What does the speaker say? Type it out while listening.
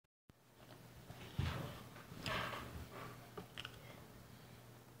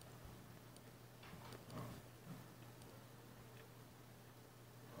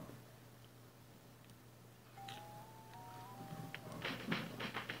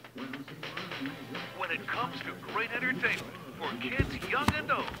when it comes to great entertainment for kids young and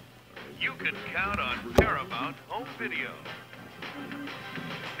old, you can count on Paramount Home Video.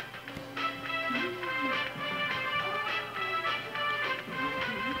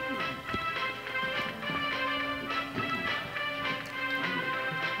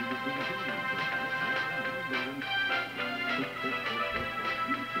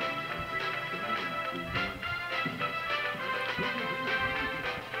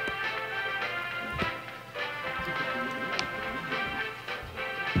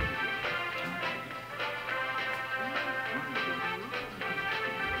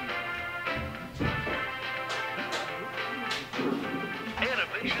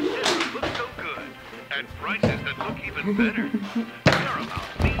 Animation that look so good, and prices that look even better.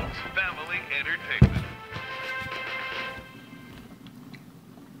 Paramount means family entertainment.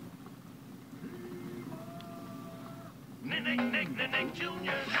 Nick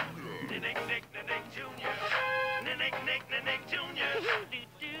Jr. Nick Jr. Nick Jr.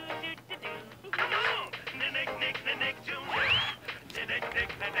 Come on! Nick Jr. Nick Jr. Nick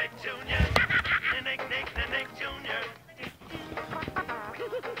Jr.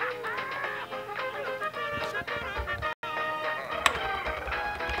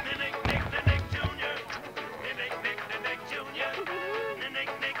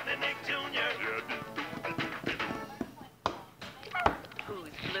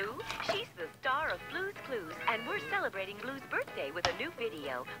 And we're celebrating Blue's birthday with a new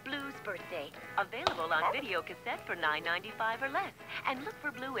video, Blue's Birthday. Available on video cassette for $9.95 or less. And look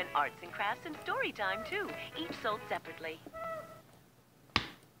for Blue in arts and crafts and story time, too. Each sold separately.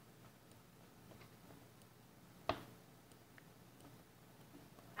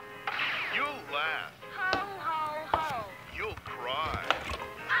 You'll laugh. Ho, ho, ho. You'll cry.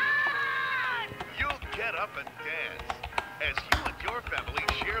 Ah! You'll get up and dance as you and your family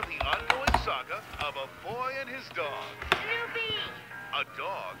share the ongoing saga of a boy and his dog. Snoopy! A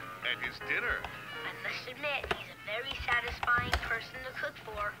dog and his dinner. I must admit, he's a very satisfying person to cook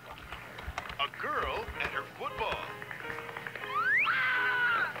for. A girl and her football.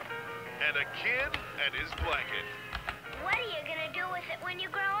 Ah! And a kid and his blanket. What are you gonna do with it when you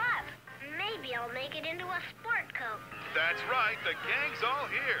grow up? Maybe I'll make it into a sport coat. That's right, the gang's all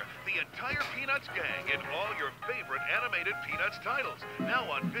here. The entire Peanuts gang and all your favorite animated Peanuts titles. Now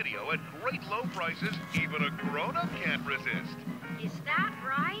on video at great low prices, even a grown-up can't resist. Is that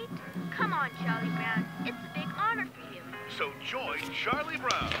right? Come on, Charlie Brown. It's a big honor for you. So join Charlie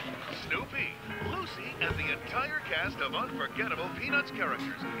Brown, Snoopy, Lucy, and the entire cast of unforgettable Peanuts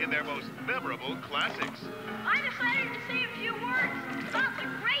characters in their most memorable classics. I decided to say a few words about the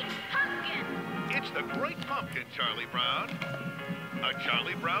Great Pumpkin. It's the Great Pumpkin, Charlie Brown. A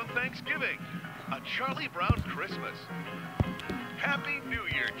Charlie Brown Thanksgiving. A Charlie Brown Christmas. Happy New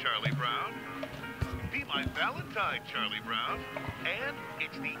Year, Charlie Brown. Be my Valentine, Charlie Brown. And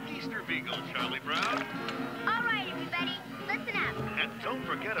it's the Easter Beagle, Charlie Brown. All right, everybody, listen up. And don't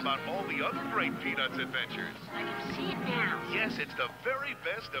forget about all the other great Peanuts adventures. I can see it now. Yes, it's the very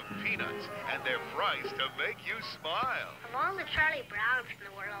best of Peanuts, and they're priced to make you smile. Of all the Charlie Browns in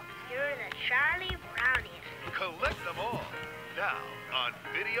the world, you're the Charlie Browniest. Collect them all, now on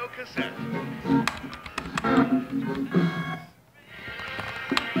video cassette.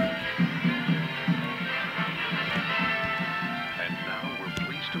 And now we're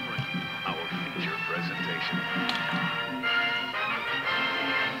pleased to bring you our feature presentation.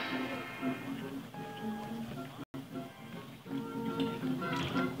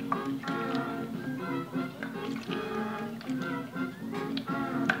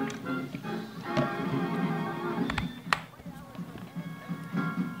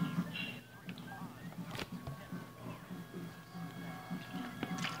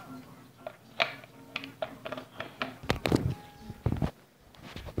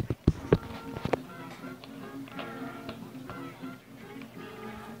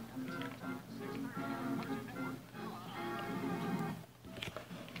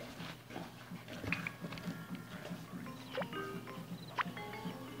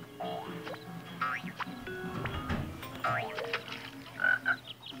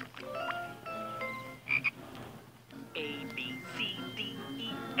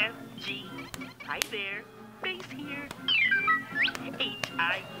 Hi there, bass here.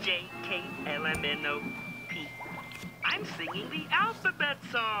 H-I-J-K-L-M-N-O-P. I'm singing the alphabet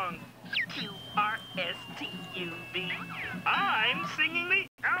song. Q-R-S-T-U-V. I'm singing the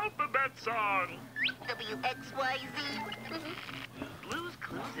alphabet song. W-X-Y-Z. Blue's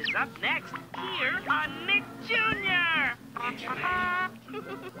Clues is up next, here on Nick Jr.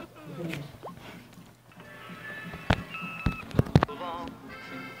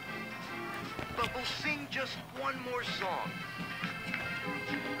 Bubble C. one more song.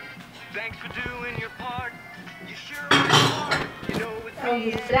 Thanks for doing your part. You sure are smart. You know with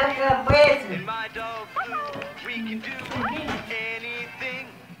me and my dog Blue, we can do anything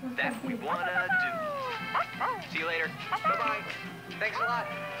that we wanna do. See you later. Bye-bye. Thanks a lot.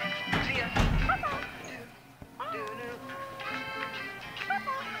 See ya.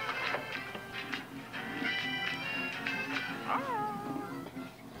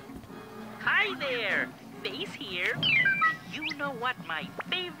 Hi there, Face here. Do you know what my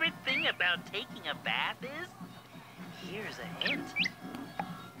favorite thing about taking a bath is? Here's a hint.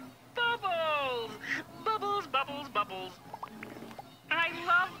 Bubbles! Bubbles, bubbles, bubbles. I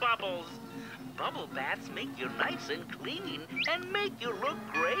love bubbles. Bubble baths make you nice and clean and make you look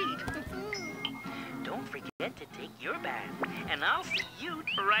great. Don't forget to take your bath, and I'll see you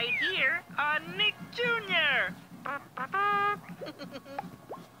right here on Nick Jr.